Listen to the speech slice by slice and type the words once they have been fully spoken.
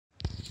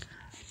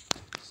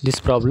This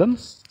problem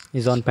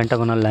is on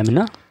pentagonal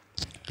lamina.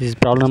 This is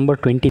problem number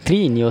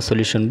 23 in your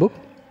solution book.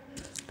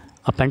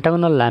 A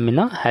pentagonal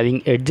lamina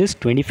having edges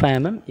 25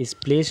 mm is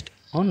placed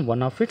on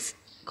one of its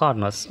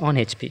corners on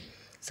HP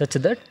such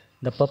that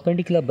the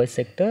perpendicular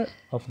bisector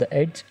of the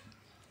edge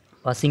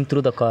passing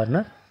through the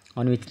corner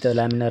on which the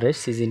lamina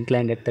rests is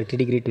inclined at 30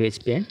 degree to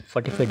HP and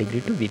 45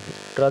 degree to VP.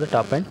 Draw the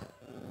top and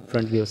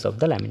front views of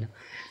the lamina.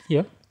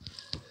 Here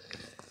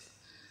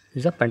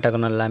is a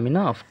pentagonal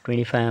lamina of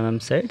 25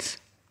 mm sides.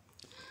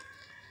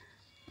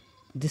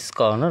 This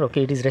corner,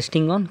 okay, it is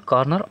resting on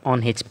corner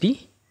on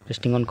HP.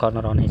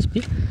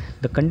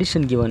 The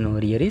condition given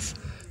over here is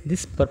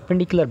this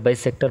perpendicular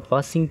bisector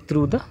passing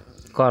through the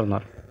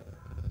corner.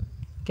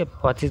 Okay,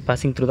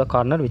 passing through the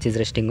corner which is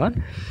resting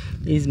on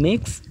is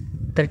makes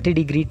 30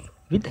 degree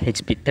with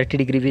HP. 30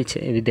 degree with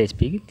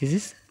HP. This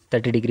is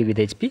 30 degree with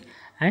HP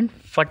and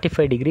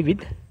 45 degree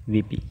with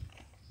VP.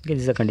 Okay,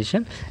 this is a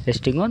condition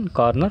resting on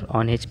corner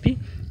on HP.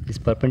 This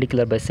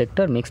perpendicular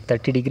bisector makes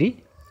 30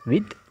 degree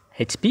with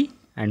HP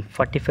and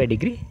 45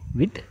 degree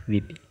with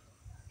VP.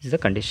 This is the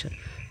condition.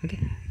 Okay,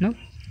 now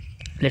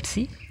let's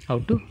see how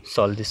to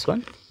solve this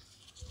one.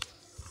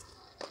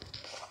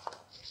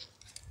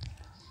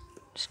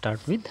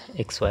 Start with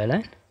XY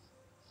line.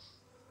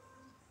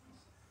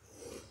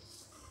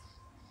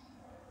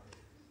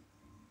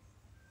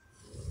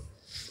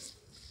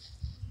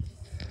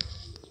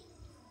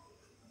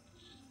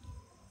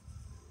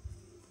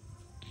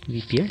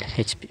 VP and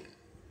HP.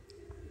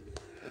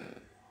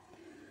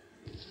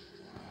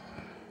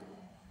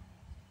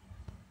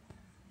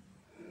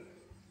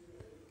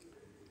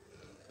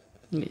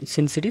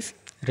 Since it is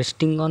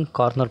resting on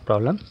corner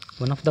problem,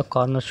 one of the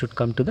corners should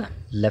come to the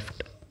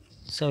left.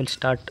 So I will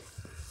start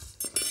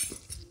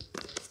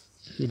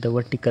with the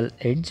vertical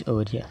edge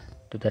over here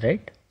to the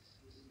right,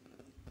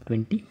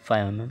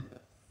 25 mm.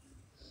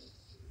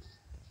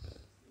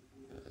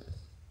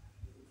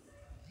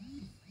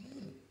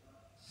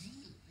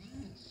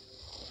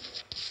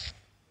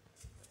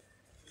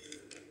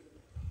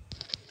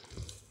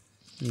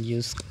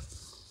 Use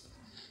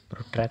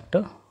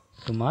protractor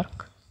to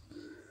mark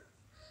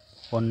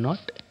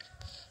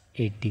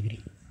 108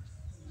 degree.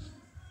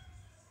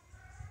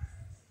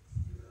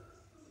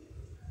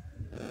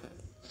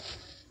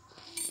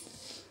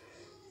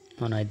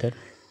 On either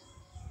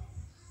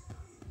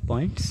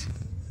points.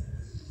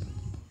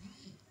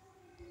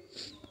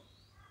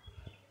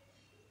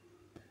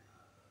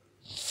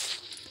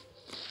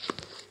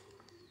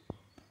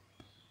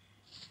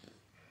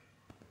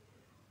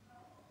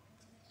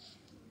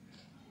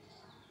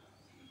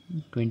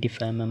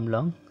 .25 mm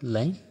long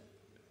line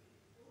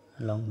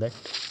along that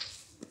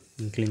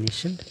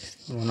inclination,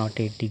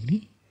 108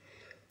 degree.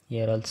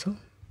 Here also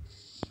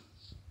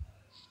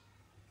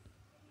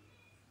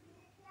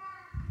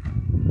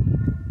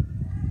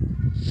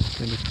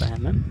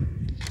mm,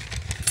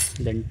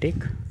 then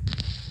take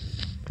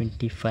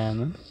 25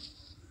 mm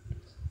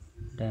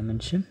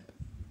dimension,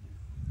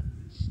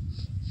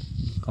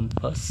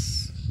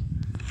 compass,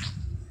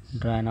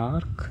 draw an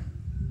arc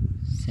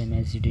same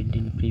as you did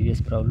in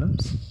previous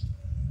problems.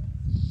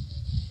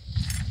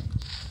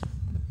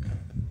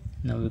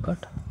 Now we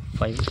got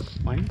 5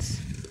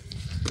 points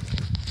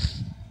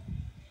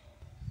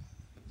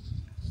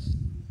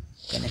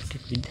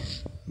connected with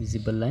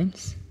visible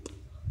lines.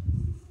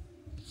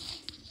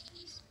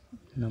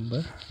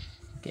 Number,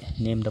 okay,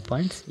 name the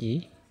points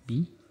A,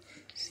 B,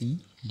 C,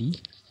 D.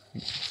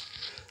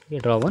 We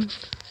draw one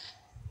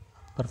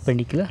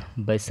perpendicular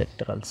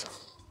bisector also.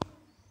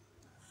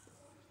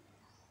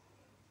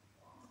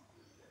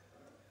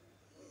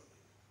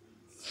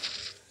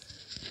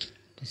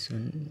 This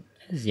one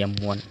is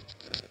M1.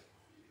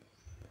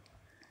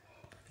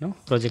 Now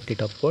project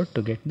it upward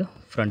to get the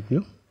front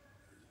view.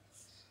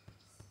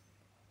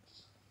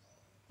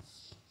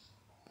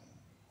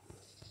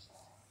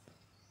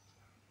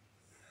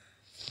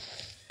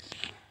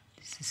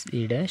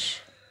 A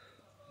dash,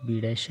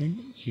 B dash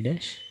and E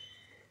dash,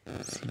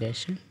 C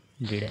dash and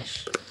D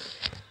dash.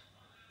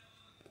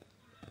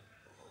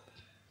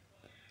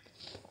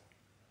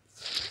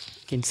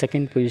 In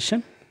second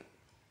position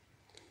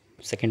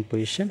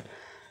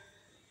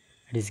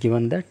it is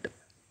given that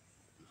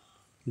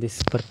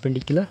this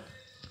perpendicular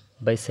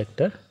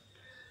bisector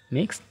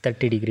makes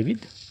 30 degree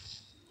with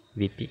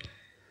VP,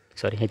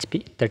 sorry,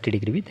 HP, 30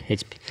 degree with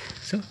HP.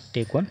 So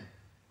take one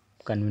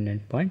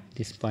convenient point,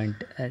 this point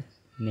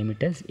name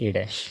it as A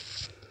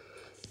dash.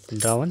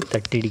 Draw one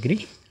 30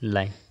 degree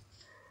line.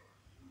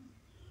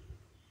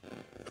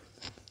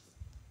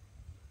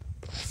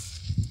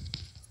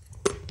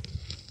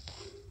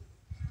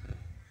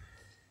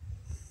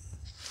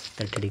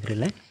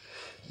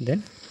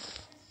 Then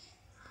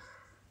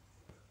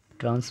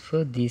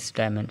transfer these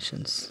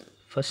dimensions.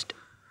 First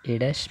A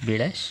dash, B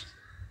dash,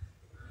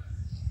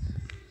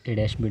 A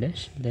dash, B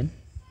dash, then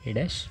A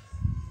dash,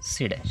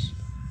 C dash.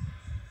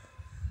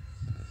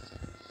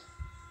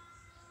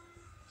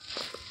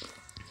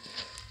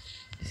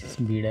 This is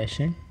B dash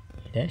and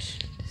A dash,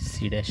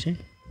 C dash and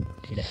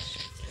D dash.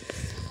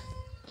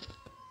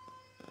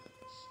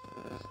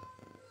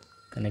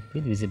 Connect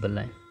with visible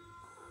line.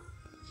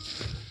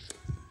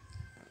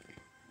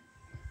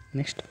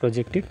 Next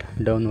project it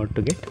downward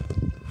to get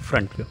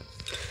front view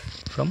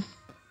from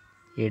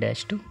A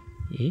dash to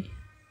A,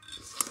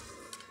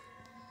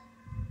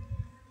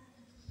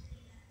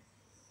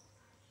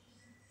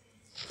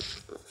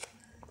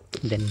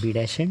 then B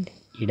dash and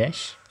E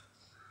dash,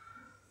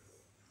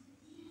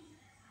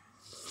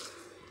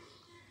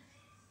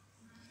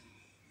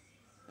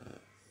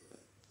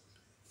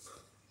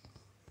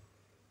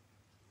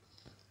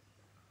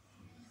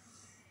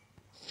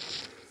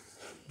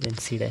 then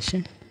C dash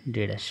and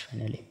D dash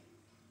finally.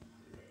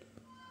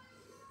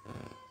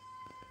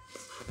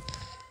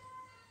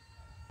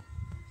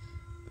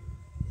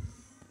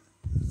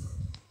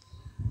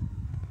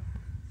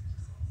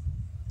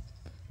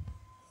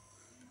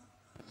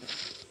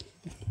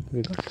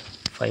 We got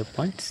 5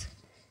 points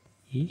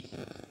A,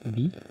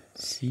 B,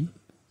 C,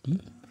 D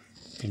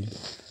and E.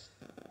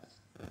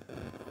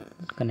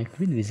 Connect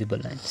with visible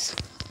lines.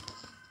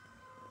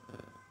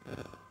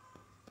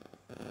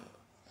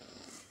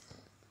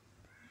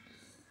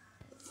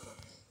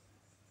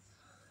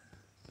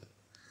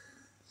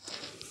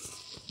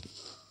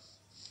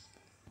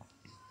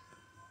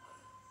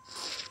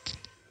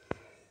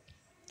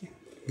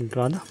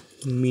 Draw the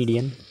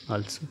median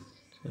also,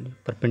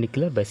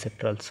 perpendicular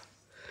bisector also.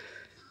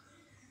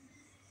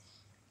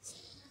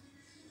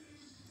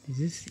 This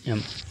is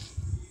M.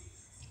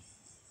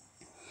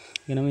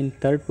 Now in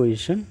third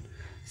position,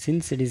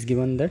 since it is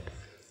given that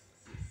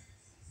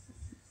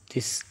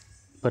this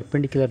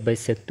perpendicular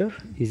bisector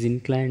is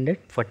inclined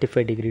at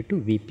 45 degree to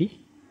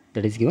VP,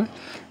 that is given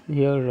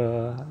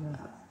here.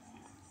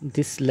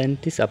 This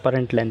length is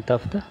apparent length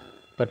of the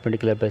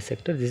perpendicular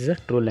bisector. This is the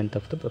true length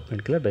of the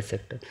perpendicular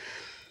bisector.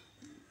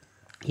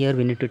 Here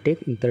we need to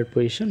take, in third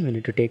position, we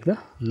need to take the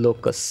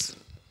locus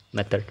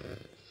method.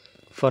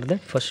 For that,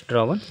 first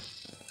draw one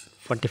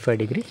 45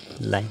 degree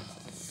line.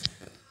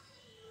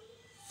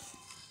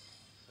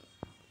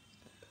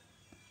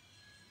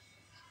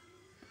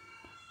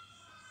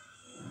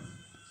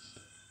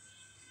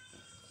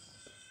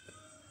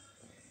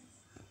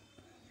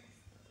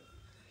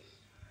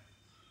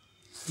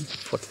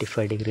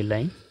 .45-degree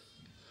line.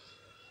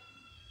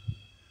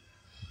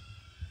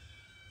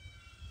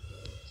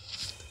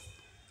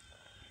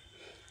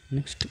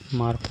 Next,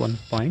 mark one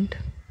point,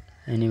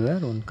 anywhere,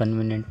 one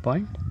convenient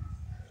point,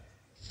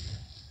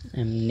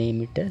 and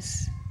name it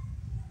as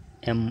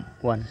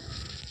M1.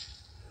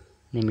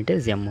 Name it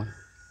as M1.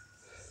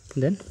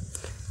 Then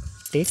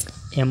take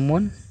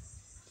M1A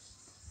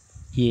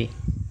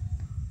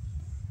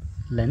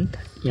length,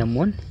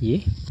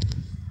 M1A,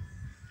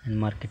 and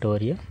mark it over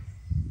here.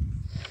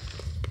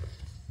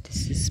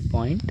 This is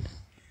point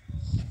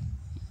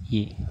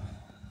A.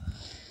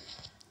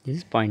 This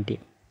is point A.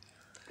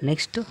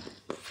 Next,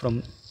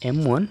 from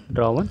M1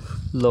 draw one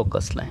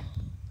locus line,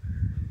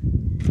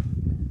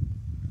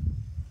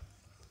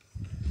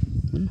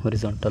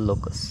 horizontal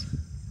locus.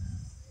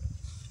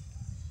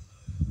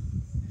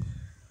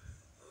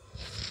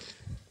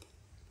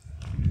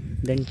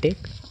 Then take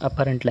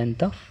apparent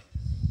length of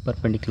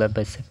perpendicular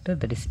bisector,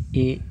 that is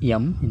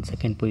AM in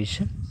second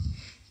position.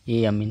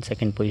 AM in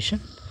second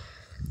position.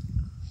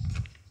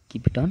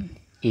 Keep it on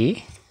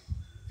A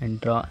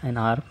and draw an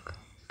arc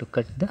to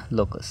cut the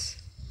locus.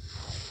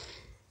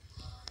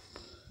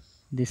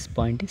 This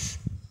point is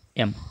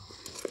M.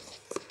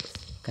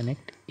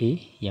 Connect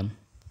A, M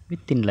with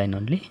thin line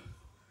only.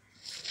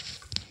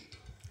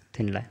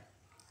 Thin line.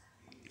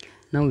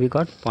 Now we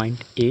got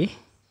point A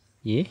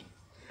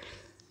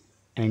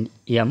and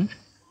M,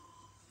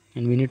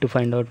 and we need to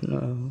find out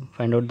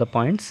the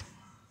points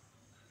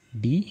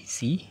D,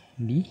 C,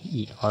 B,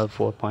 E. All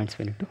 4 points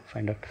we need to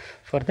find out.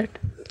 For that,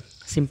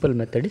 simple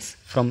method is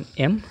from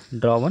M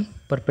draw one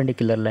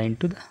perpendicular line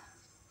to the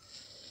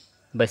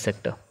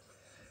bisector.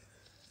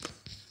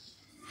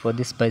 For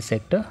this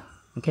bisector,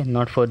 okay,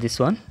 not for this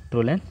one,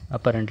 true length,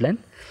 apparent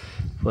length.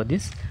 For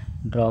this,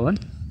 draw one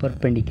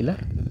perpendicular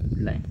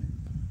line.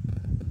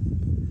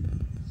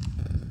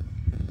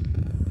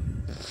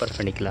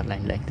 Perpendicular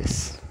line like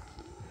this.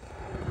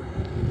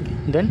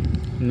 Then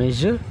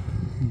measure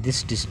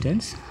this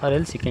distance, or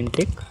else you can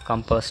take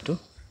compass to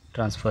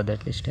transfer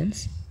that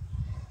distance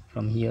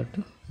from here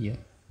to here.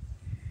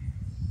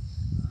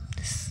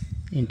 This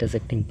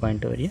intersecting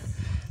point over here,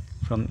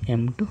 from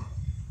M to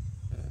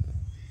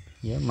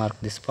here, mark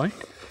this point,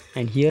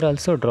 and here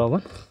also draw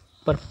one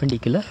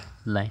perpendicular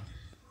line.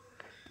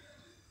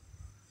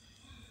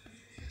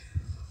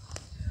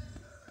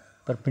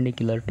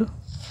 Perpendicular to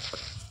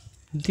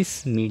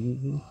this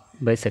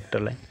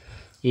bisector line,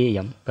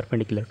 AM,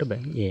 perpendicular to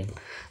AM.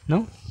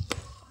 Now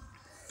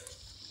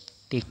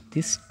take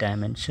this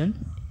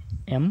dimension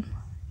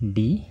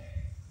MD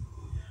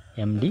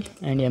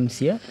and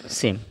MC are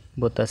same,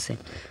 both are same.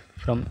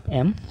 From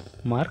M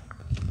mark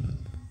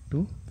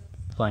 2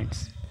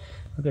 points.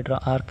 Okay, draw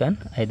arc on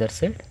either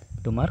side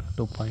to mark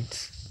 2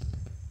 points.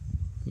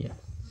 Yeah.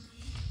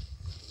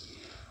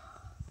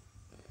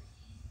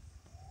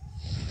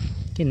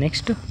 Okay,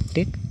 next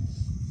take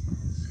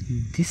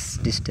this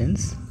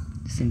distance,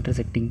 this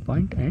intersecting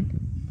point, and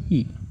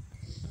E.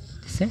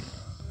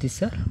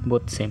 These are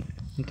both same.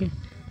 Okay,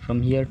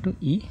 from here to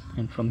E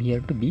and from here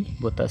to B,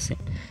 both are same.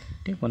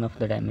 Take one of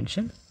the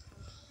dimension,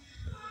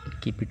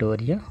 keep it over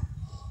here,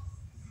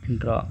 and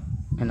draw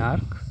an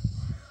arc.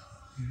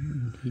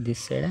 This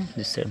side and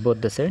this side,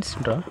 both the sides,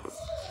 draw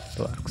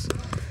two arcs.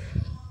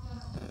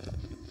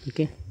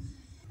 Okay,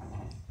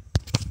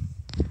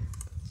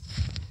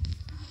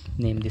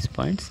 name these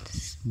points. This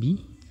is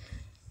B,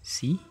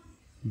 C,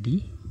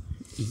 D,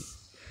 E.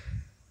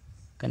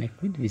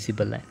 Connect with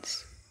visible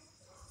lines.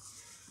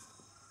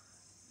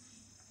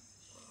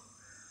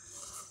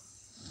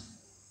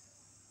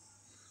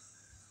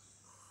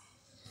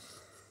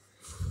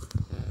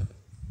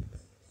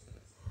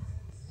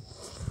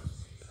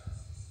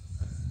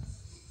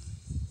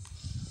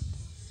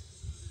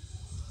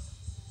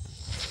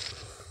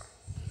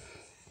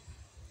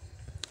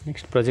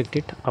 Next, project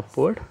it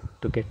upward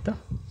to get the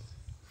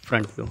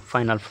front view,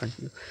 final front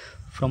view.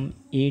 From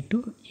A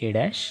to A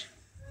dash,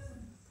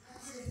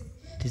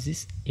 this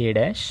is A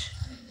dash,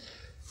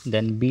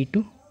 then B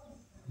to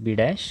B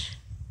dash,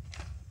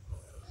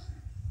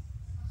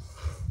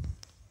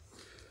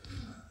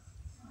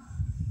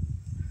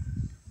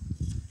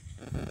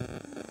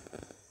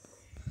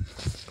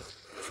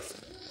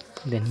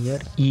 then here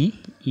E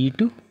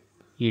to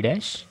E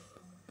dash,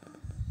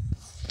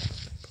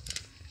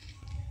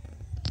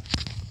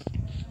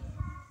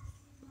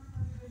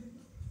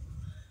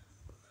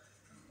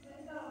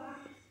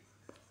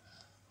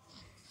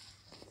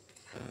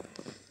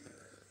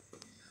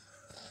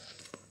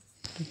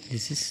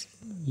 this is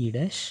E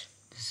dash,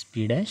 this is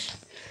B dash,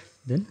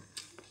 then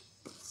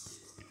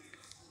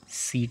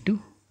C to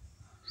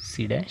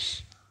C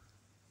dash,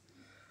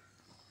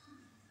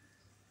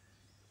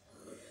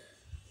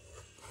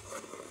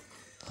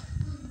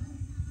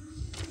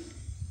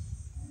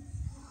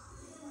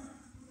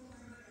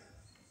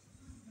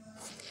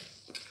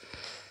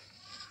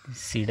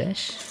 C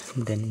dash,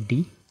 then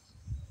D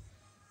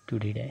to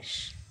D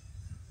dash.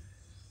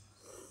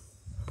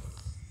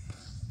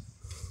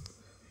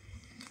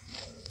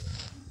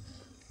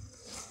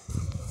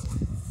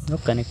 Now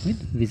connect with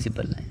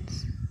visible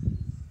lines.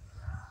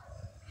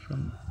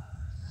 From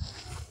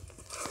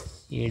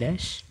A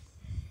dash,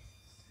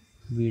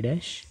 B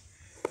dash,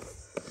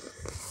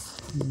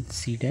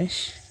 C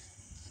dash,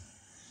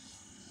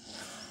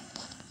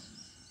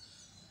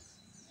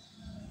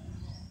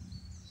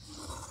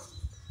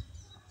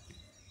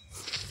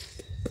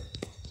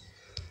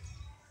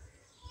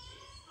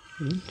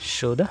 and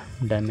show the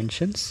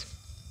dimensions.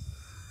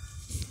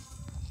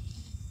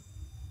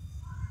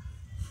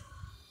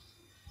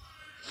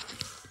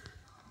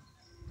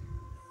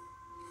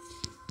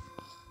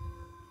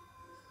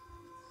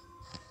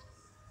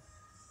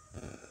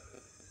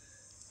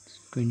 It's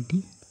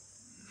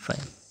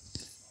 25.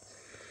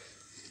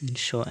 And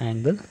show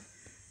angle.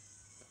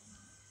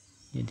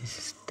 Yeah, this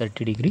is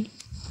 30 degree.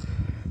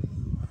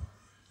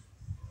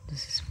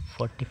 This is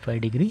 45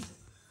 degree.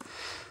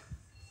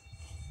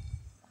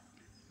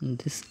 And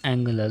this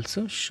angle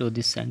also, show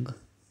this angle.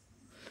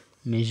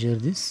 Measure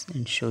this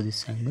and show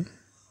this angle.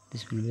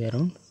 This will be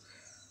around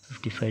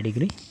 55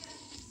 degree.